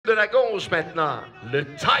de la gauche maintenant, le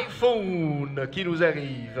Typhoon qui nous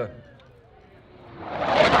arrive.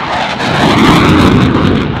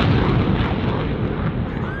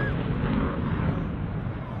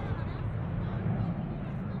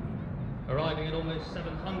 Arriving at almost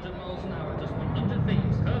 700 miles an hour at just 100 feet,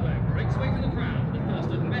 Turbo breaks away from the crowd for the first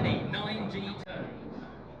of many 9G turns.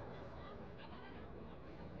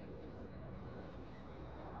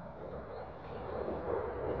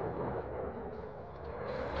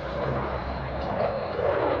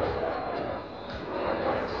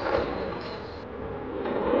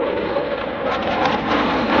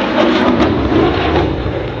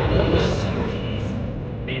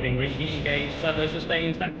 Leaving reheat engaged, Turbo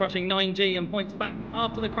sustains that crushing 9G and points back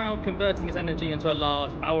after the crowd, converting his energy into a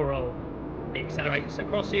large power roll. He accelerates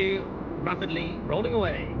across you, rapidly rolling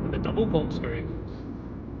away with a double corkscrew.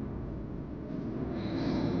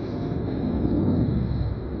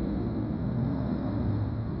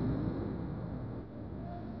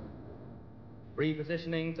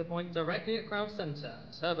 Repositioning to point directly at crowd centre,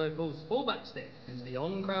 Turbo pulls full backstick into the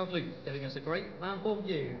on-crowd loop, giving us a great planform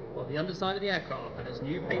view of the underside of the aircraft and its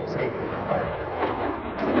new paint scheme.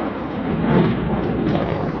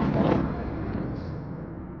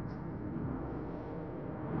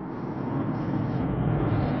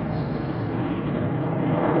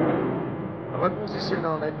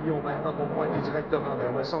 Repositionnant l'avion maintenant pour pointer directement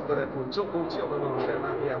vers le centre de la foule. Turbo tire de manche vers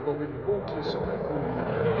l'arrière pour une boucle sur la foule.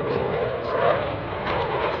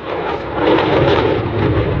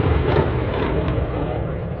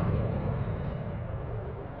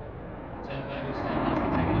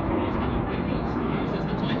 Uses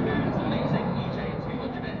the Typhoon's amazing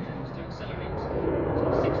EJ200 engines to accelerate to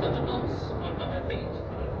 600 knots, 100 feet,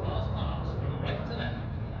 with a fast pass from right to left.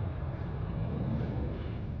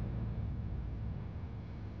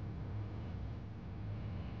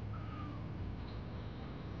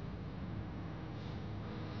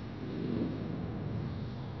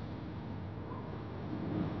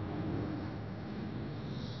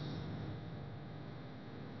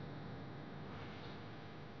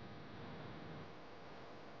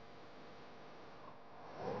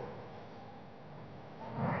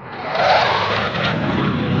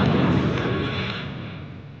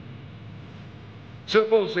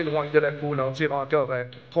 Turbo s'éloigne de la foule en tirant encore un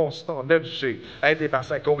constant 9G. Aidé par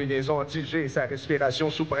sa combinaison anti-G et sa respiration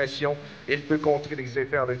sous pression, il peut contrer les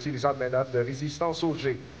effets en utilisant des méthodes de résistance au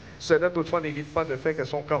G. Cela toutefois n'évite pas le fait que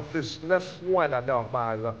son corps plus 9 fois la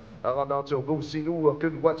normale, rendant Turbo aussi lourd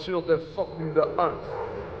qu'une voiture de Formule 1.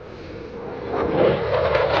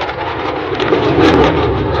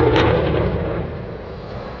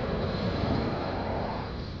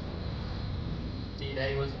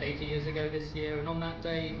 D-Day was 80 years ago this year, and on that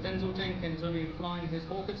day, Denzel Jenkins will be flying his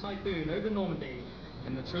Hawker Typhoon over Normandy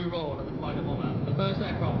in the true role of the fighter bomber, the first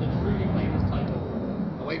aircraft that truly played as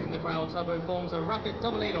Typhoon. Away from the crowd, Turbo forms a rapid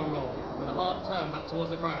double aileron roll with a hard turn back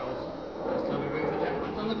towards the crowd. As Turbo brings the jet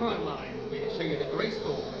back on the crowd line, we show you the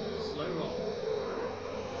graceful, slow roll.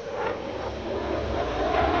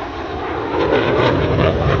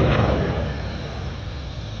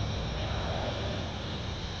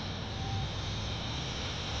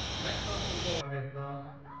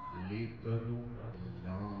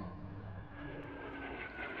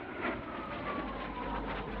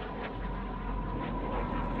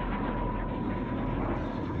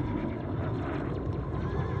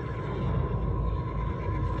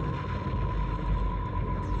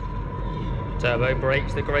 Turbo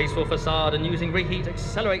breaks the graceful facade and using reheat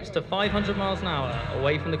accelerates to 500 miles an hour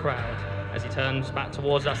away from the crowd. As he turns back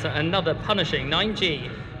towards us at another punishing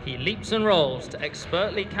 9G, he leaps and rolls to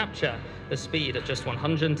expertly capture the speed at just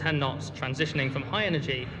 110 knots, transitioning from high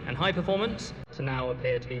energy and high performance to now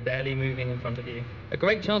appear to be barely moving in front of you. A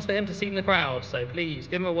great chance for him to see in the crowd, so please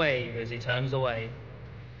give him a wave as he turns away.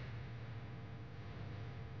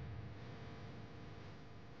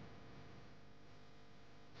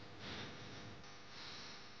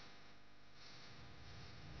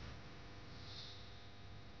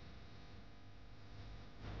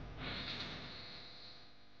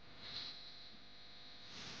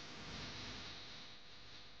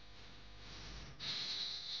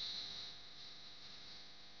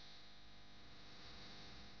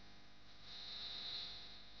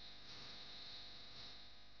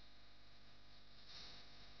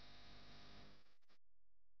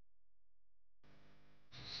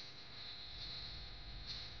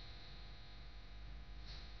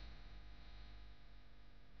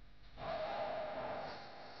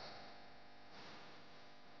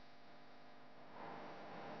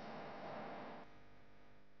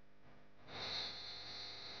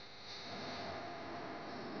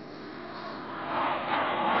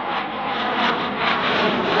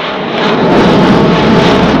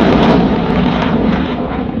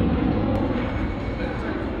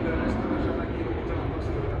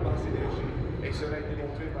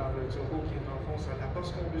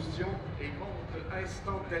 suspension et compte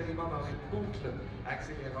instantanément dans une boucle,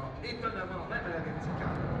 accélérant étonnamment même à la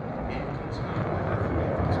verticale. Et il continue de rafouler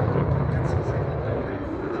sur 450 degrés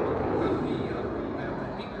avant de revenir vers la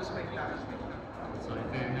ligne de spectacle.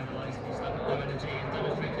 Typhoon never likes to stand at low energy and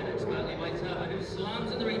demonstrated expertly by Turbo, who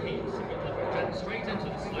slams in the repeats and got the jet straight into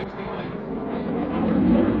the slow speedway.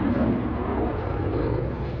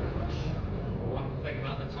 One thing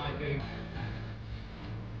about the Typhoon.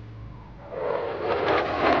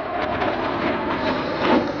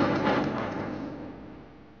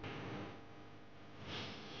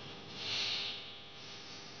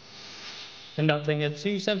 Conducting a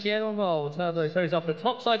 278 on roll, Turbo shows off the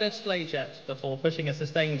topside display jet before pushing a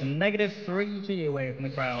sustained -3G away from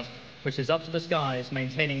the crowd, pushes up to the skies,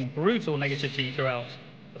 maintaining brutal -G throughout.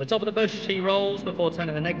 At the top of the bush, he rolls before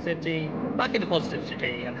turning the -G back into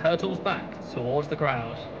 +G and hurtles back towards the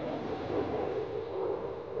crowd.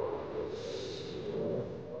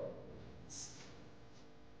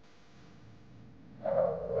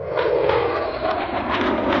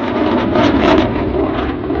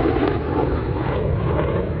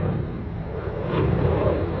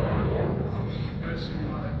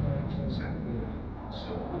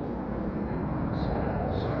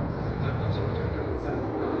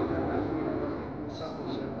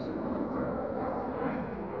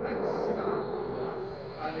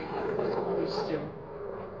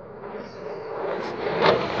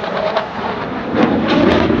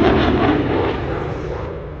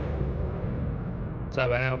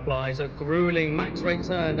 Turbo now applies a grueling max rate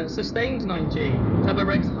turn at sustained 9G. Turbo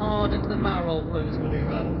brakes hard into the barrel for this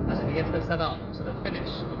manoeuvre as it begins to set up to the finish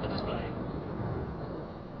of the display.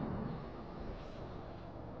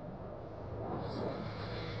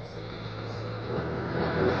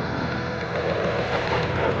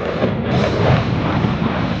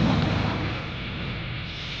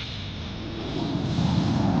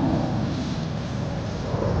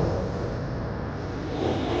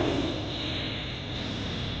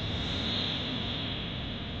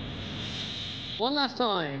 One last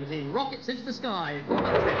time as he rockets into the sky.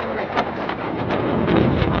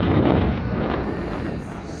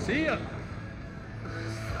 See ya!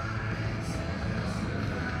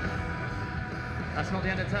 That's not the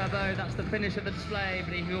end of Turbo, that's the finish of the display,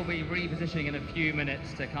 but he will be repositioning in a few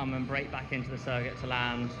minutes to come and break back into the circuit to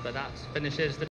land. But that finishes the